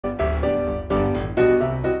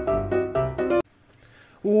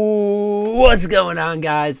What's going on,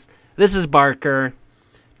 guys? This is Barker,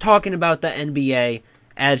 talking about the NBA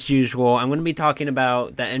as usual. I'm going to be talking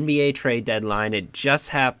about the NBA trade deadline. It just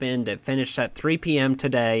happened. It finished at 3 p.m.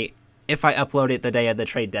 today, if I upload it the day of the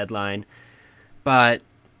trade deadline. But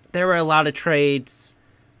there were a lot of trades,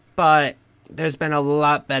 but there's been a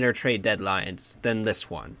lot better trade deadlines than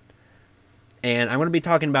this one. And I'm going to be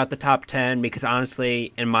talking about the top 10 because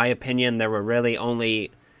honestly, in my opinion, there were really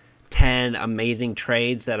only 10 amazing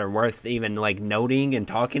trades that are worth even noting and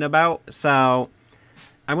talking about. So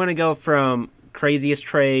I'm going to go from craziest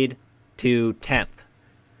trade to 10th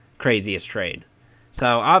craziest trade. So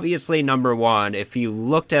obviously number one, if you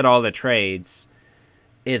looked at all the trades,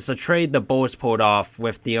 is the trade the Bulls pulled off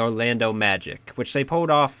with the Orlando Magic, which they pulled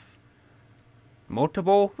off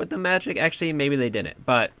multiple with the Magic. Actually, maybe they didn't,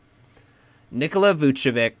 but Nikola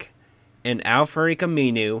Vucevic and Al-Farouq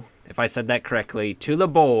Aminu, if I said that correctly, to the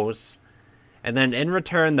Bulls, and then in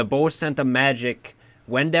return, the Bulls sent the Magic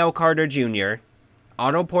Wendell Carter Jr.,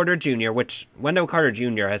 Otto Porter Jr., which Wendell Carter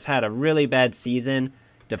Jr. has had a really bad season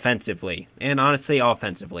defensively, and honestly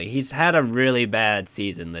offensively. He's had a really bad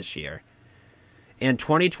season this year. And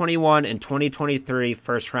 2021 and 2023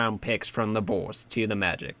 first-round picks from the Bulls to the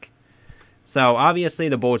Magic. So, obviously,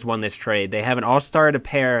 the Bulls won this trade. They have an all-star to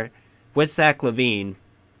pair with Zach LaVine,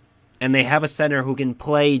 and they have a center who can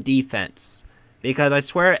play defense. Because I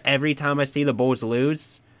swear every time I see the Bulls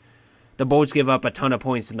lose, the Bulls give up a ton of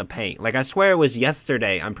points in the paint. I swear it was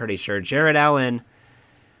yesterday, I'm pretty sure. Jarrett Allen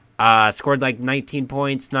scored 19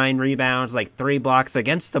 points, 9 rebounds, 3 blocks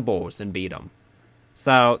against the Bulls and beat them.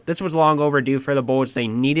 So this was long overdue for the Bulls. They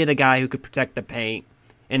needed a guy who could protect the paint.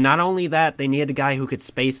 And not only that, they needed a guy who could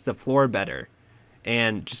space the floor better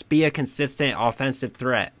and just be a consistent offensive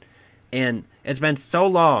threat. And it's been so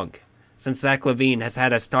long since Zach LaVine has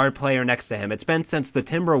had a star player next to him. It's been since the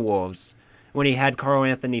Timberwolves when he had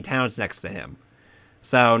Karl-Anthony Towns next to him.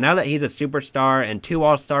 So now that he's a superstar and 2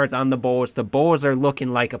 All-Stars on the Bulls are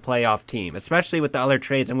looking like a playoff team, especially with the other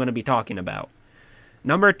trades I'm going to be talking about.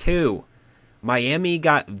 Number 2, Miami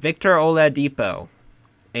got Victor Oladipo,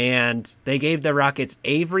 and they gave the Rockets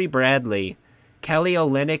Avery Bradley, Kelly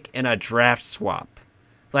Olynyk, and a draft swap.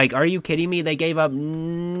 Are you kidding me? They gave up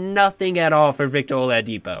nothing at all for Victor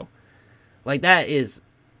Oladipo.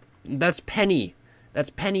 That's penny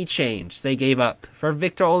change they gave up for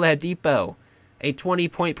Victor Oladipo, a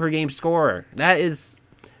 20-point per game scorer. That is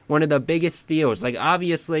one of the biggest steals.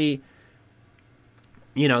 Obviously,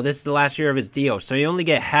 this is the last year of his deal, so you only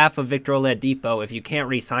get half of Victor Oladipo if you can't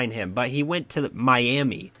re-sign him. But he went to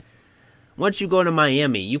Miami. Once you go to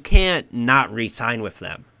Miami, you can't not re-sign with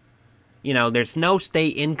them. There's no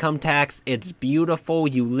state income tax. It's beautiful.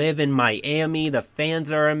 You live in Miami. The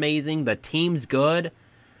fans are amazing. The team's good.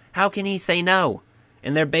 How can he say no?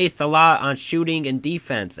 And they're based a lot on shooting and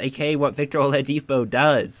defense, aka what Victor Oladipo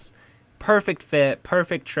does. Perfect fit,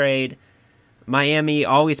 perfect trade. Miami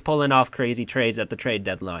always pulling off crazy trades at the trade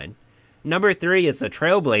deadline. Number 3 is the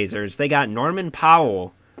Trailblazers. They got Norman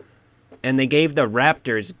Powell, and they gave the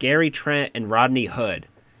Raptors Gary Trent and Rodney Hood.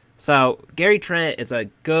 So, Gary Trent is a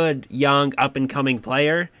good, young, up-and-coming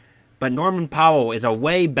player, but Norman Powell is a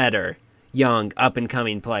way better young,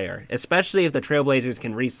 up-and-coming player, especially if the Trailblazers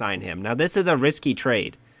can re-sign him. Now, this is a risky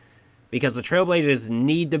trade, because the Trailblazers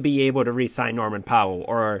need to be able to re-sign Norman Powell,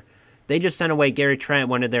 or they just sent away Gary Trent,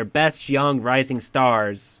 one of their best young rising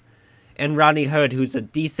stars, and Rodney Hood, who's a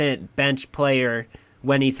decent bench player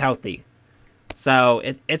when he's healthy. So,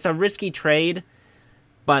 it's a risky trade,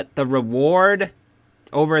 but the reward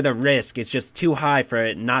over the risk is just too high for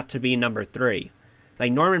it not to be number 3.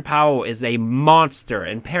 Norman Powell is a monster,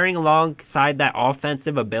 and pairing alongside that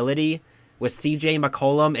offensive ability with CJ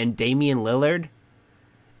McCollum and Damian Lillard,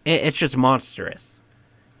 it's just monstrous.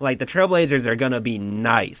 The Trailblazers are going to be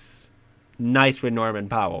nice with Norman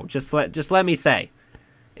Powell. Just let me say,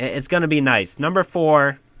 it's going to be nice. Number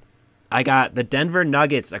 4, I got the Denver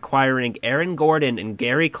Nuggets acquiring Aaron Gordon and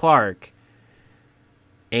Gary Clark,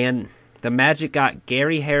 and the Magic got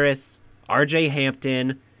Gary Harris, RJ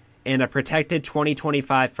Hampton, and a protected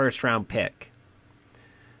 2025 first-round pick.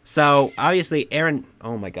 So, obviously,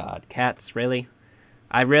 oh my god, cats, really?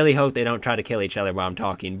 I really hope they don't try to kill each other while I'm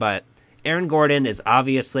talking, but Aaron Gordon is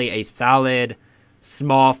obviously a solid,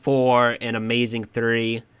 small 4 and amazing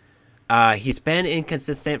 3. He's been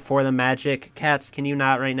inconsistent for the Magic. Cats, can you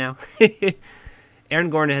not right now?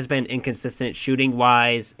 Aaron Gordon has been inconsistent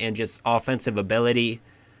shooting-wise and just offensive ability.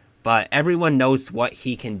 But everyone knows what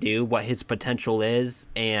he can do, what his potential is,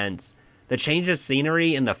 and the change of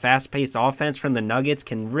scenery and the fast-paced offense from the Nuggets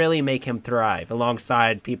can really make him thrive,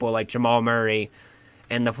 alongside people like Jamal Murray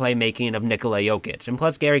and the playmaking of Nikola Jokic. And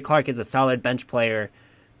plus, Gary Clark is a solid bench player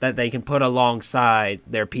that they can put alongside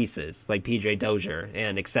their pieces, like PJ Dozier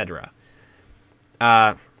and etc.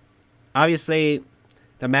 Obviously,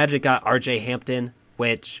 the Magic got RJ Hampton,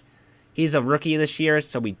 which he's a rookie this year,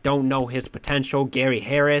 so we don't know his potential. Gary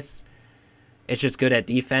Harris is just good at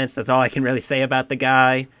defense. That's all I can really say about the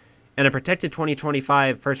guy. And a protected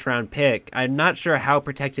 2025 first-round pick. I'm not sure how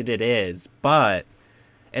protected it is, but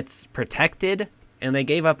it's protected, and they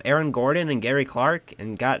gave up Aaron Gordon and Gary Clark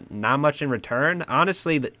and got not much in return.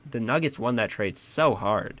 Honestly, the Nuggets won that trade so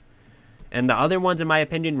hard. And the other ones, in my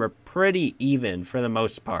opinion, were pretty even for the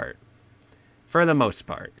most part.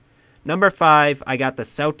 Number 5, I got the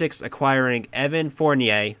Celtics acquiring Evan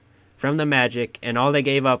Fournier from the Magic, and all they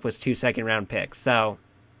gave up was 2 second-round picks. So,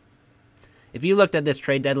 if you looked at this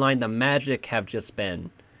trade deadline, the Magic have just been...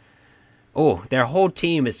 Oh, their whole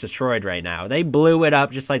team is destroyed right now. They blew it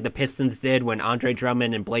up just like the Pistons did when Andre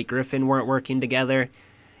Drummond and Blake Griffin weren't working together,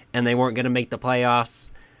 and they weren't going to make the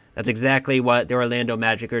playoffs. That's exactly what the Orlando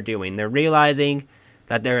Magic are doing. They're realizing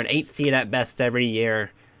that they're an 8 seed at best every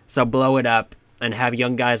year, so blow it up and have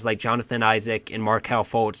young guys like Jonathan Isaac and Markelle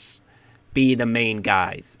Fultz be the main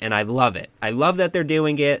guys. And I love it. I love that they're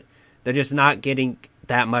doing it. They're just not getting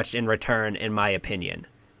that much in return, in my opinion.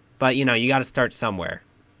 But, you know, you got to start somewhere.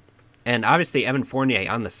 And obviously, Evan Fournier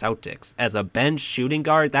on the Celtics as a bench shooting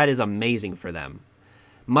guard, that is amazing for them.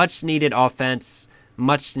 Much needed offense,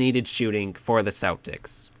 much needed shooting for the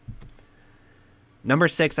Celtics. Number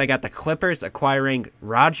 6, I got the Clippers acquiring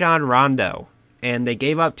Rajon Rondo. And they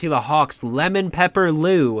gave up to the Hawks Lemon Pepper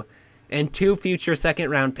Lou and 2 future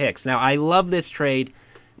second-round picks. Now, I love this trade,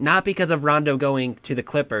 not because of Rondo going to the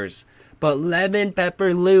Clippers, but Lemon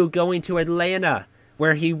Pepper Lou going to Atlanta,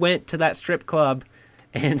 where he went to that strip club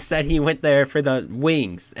and said he went there for the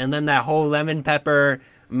wings. And then that whole lemon pepper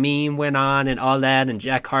meme went on and all that, and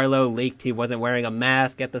Jack Harlow leaked he wasn't wearing a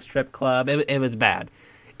mask at the strip club. It was bad.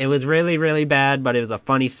 It was really, really bad, but it was a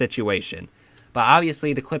funny situation. But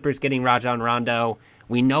obviously, the Clippers getting Rajon Rondo,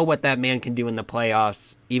 we know what that man can do in the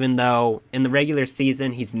playoffs, even though in the regular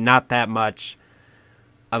season, he's not that much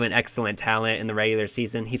of an excellent talent in the regular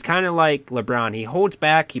season. He's kind of like LeBron. He holds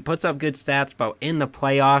back, he puts up good stats, but in the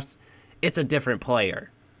playoffs, it's a different player.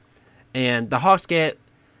 And the Hawks get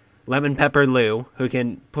Lemon Pepper Lou, who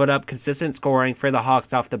can put up consistent scoring for the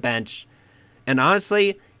Hawks off the bench. And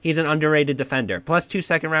honestly, he's an underrated defender. Plus 2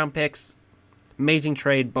 second-round picks. Amazing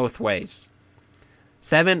trade both ways.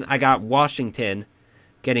 7, I got Washington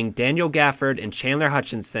getting Daniel Gafford and Chandler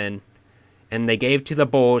Hutchinson. And they gave to the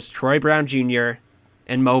Bulls Troy Brown Jr.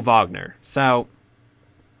 and Mo Wagner. So,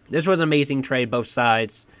 this was an amazing trade both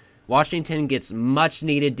sides. Washington gets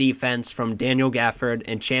much-needed defense from Daniel Gafford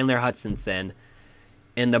and Chandler Hutchinson.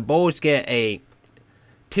 And the Bulls get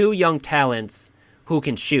 2 young talents who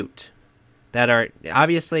can shoot. That are,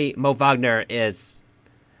 obviously, Mo Wagner is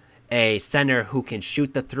a center who can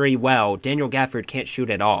shoot the 3 well. Daniel Gafford can't shoot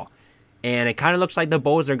at all. And it kind of looks like the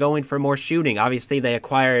Bulls are going for more shooting. Obviously, they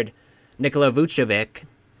acquired Nikola Vucevic.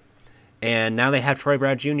 And now they have Troy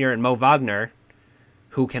Brown Jr. and Mo Wagner,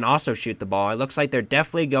 who can also shoot the ball. It looks like they're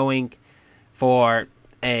definitely going for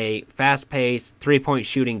a fast-paced, 3-point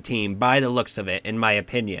shooting team by the looks of it, in my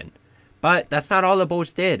opinion. But that's not all the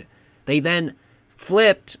Bulls did. They then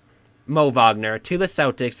flipped Mo Wagner to the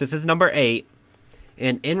Celtics. This is number 8.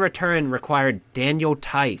 And in return required Daniel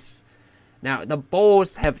Tice. Now, the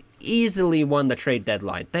Bulls have easily won the trade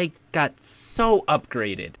deadline. They got so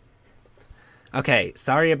upgraded. Okay,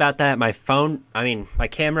 sorry about that. My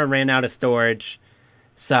camera ran out of storage.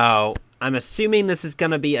 So, I'm assuming this is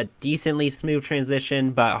going to be a decently smooth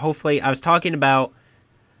transition, but hopefully, I was talking about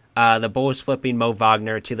the Bulls flipping Mo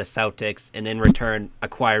Wagner to the Celtics, and in return,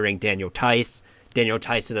 acquiring Daniel Tice. Daniel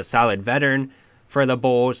Tice is a solid veteran for the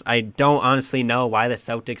Bulls. I don't honestly know why the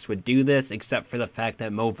Celtics would do this, except for the fact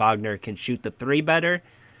that Mo Wagner can shoot the 3 better.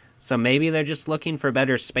 So maybe they're just looking for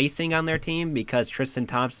better spacing on their team, because Tristan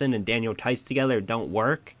Thompson and Daniel Tice together don't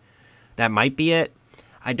work. That might be it.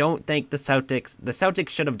 I don't think the Celtics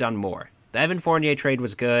should have done more. The Evan Fournier trade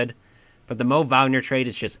was good, but the Mo Wagner trade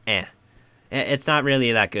is just It's not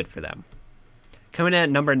really that good for them. Coming in at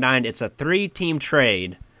number 9, it's a 3-team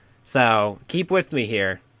trade. So, keep with me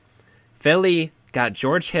here. Philly got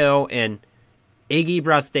George Hill and Iggy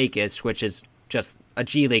Brostakis, which is just a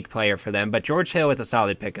G League player for them, but George Hill is a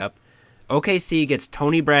solid pickup. OKC gets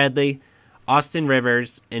Tony Bradley, Austin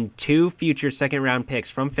Rivers, and 2 future second-round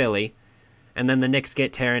picks from Philly. And then the Knicks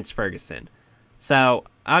get Terrence Ferguson. So,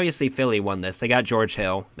 obviously Philly won this. They got George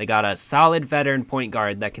Hill. They got a solid veteran point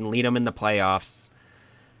guard that can lead them in the playoffs.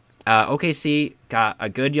 OKC got a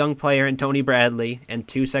good young player in Tony Bradley and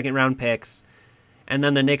 2 second-round picks. And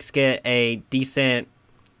then the Knicks get a decent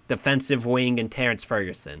defensive wing, and Terrence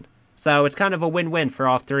Ferguson. So it's kind of a win-win for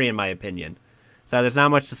all three, in my opinion. So there's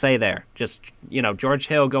not much to say there. Just, George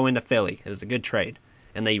Hill going to Philly. It was a good trade.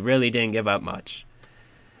 And they really didn't give up much.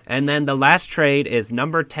 And then the last trade is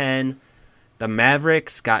number 10. The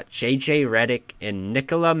Mavericks got J.J. Redick and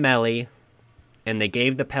Nicola Melli. And they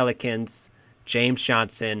gave the Pelicans James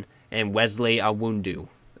Johnson and Wesley Awundu.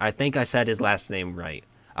 I think I said his last name right.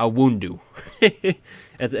 Awundu.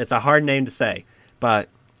 It's a hard name to say. But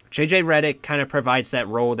J.J. Redick kind of provides that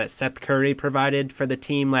role that Seth Curry provided for the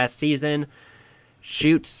team last season.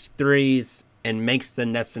 Shoots threes and makes the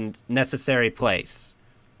necessary plays.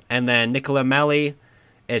 And then Nicola Melli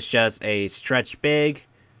is just a stretch big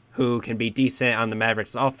who can be decent on the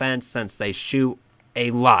Mavericks offense since they shoot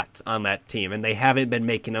a lot on that team. And they haven't been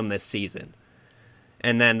making them this season.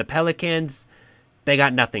 And then the Pelicans, they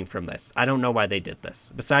got nothing from this. I don't know why they did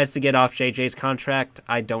this. Besides to get off JJ's contract,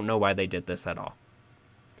 I don't know why they did this at all.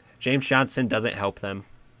 James Johnson doesn't help them.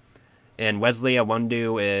 And Wesley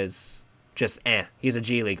Awundu is just He's a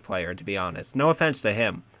G League player, to be honest. No offense to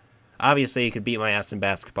him. Obviously, he could beat my ass in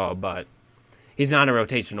basketball, but he's not a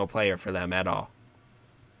rotational player for them at all.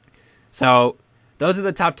 So those are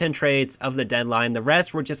the top 10 trades of the deadline. The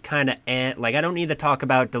rest were just kind of Like, I don't need to talk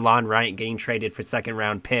about DeLon Wright getting traded for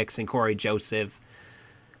second-round picks and Corey Joseph.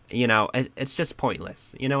 It's just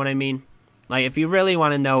pointless. You know what I mean? Like, if you really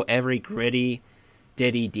want to know every gritty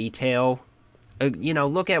detail,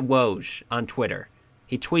 look at Woj on Twitter.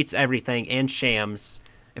 He tweets everything, and Shams.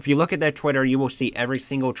 If you look at their Twitter, you will see every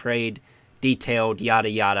single trade, detailed, yada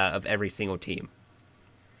yada, of every single team.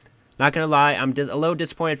 Not going to lie, I'm just a little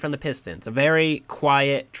disappointed from the Pistons. A very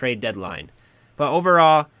quiet trade deadline. But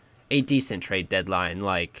overall, a decent trade deadline,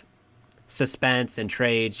 like suspense and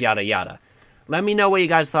trades, yada yada. Let me know what you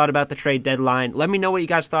guys thought about the trade deadline. Let me know what you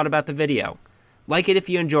guys thought about the video. Like it if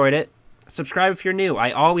you enjoyed it. Subscribe if you're new.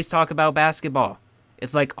 I always talk about basketball.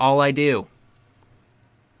 It's like all I do.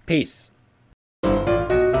 Peace.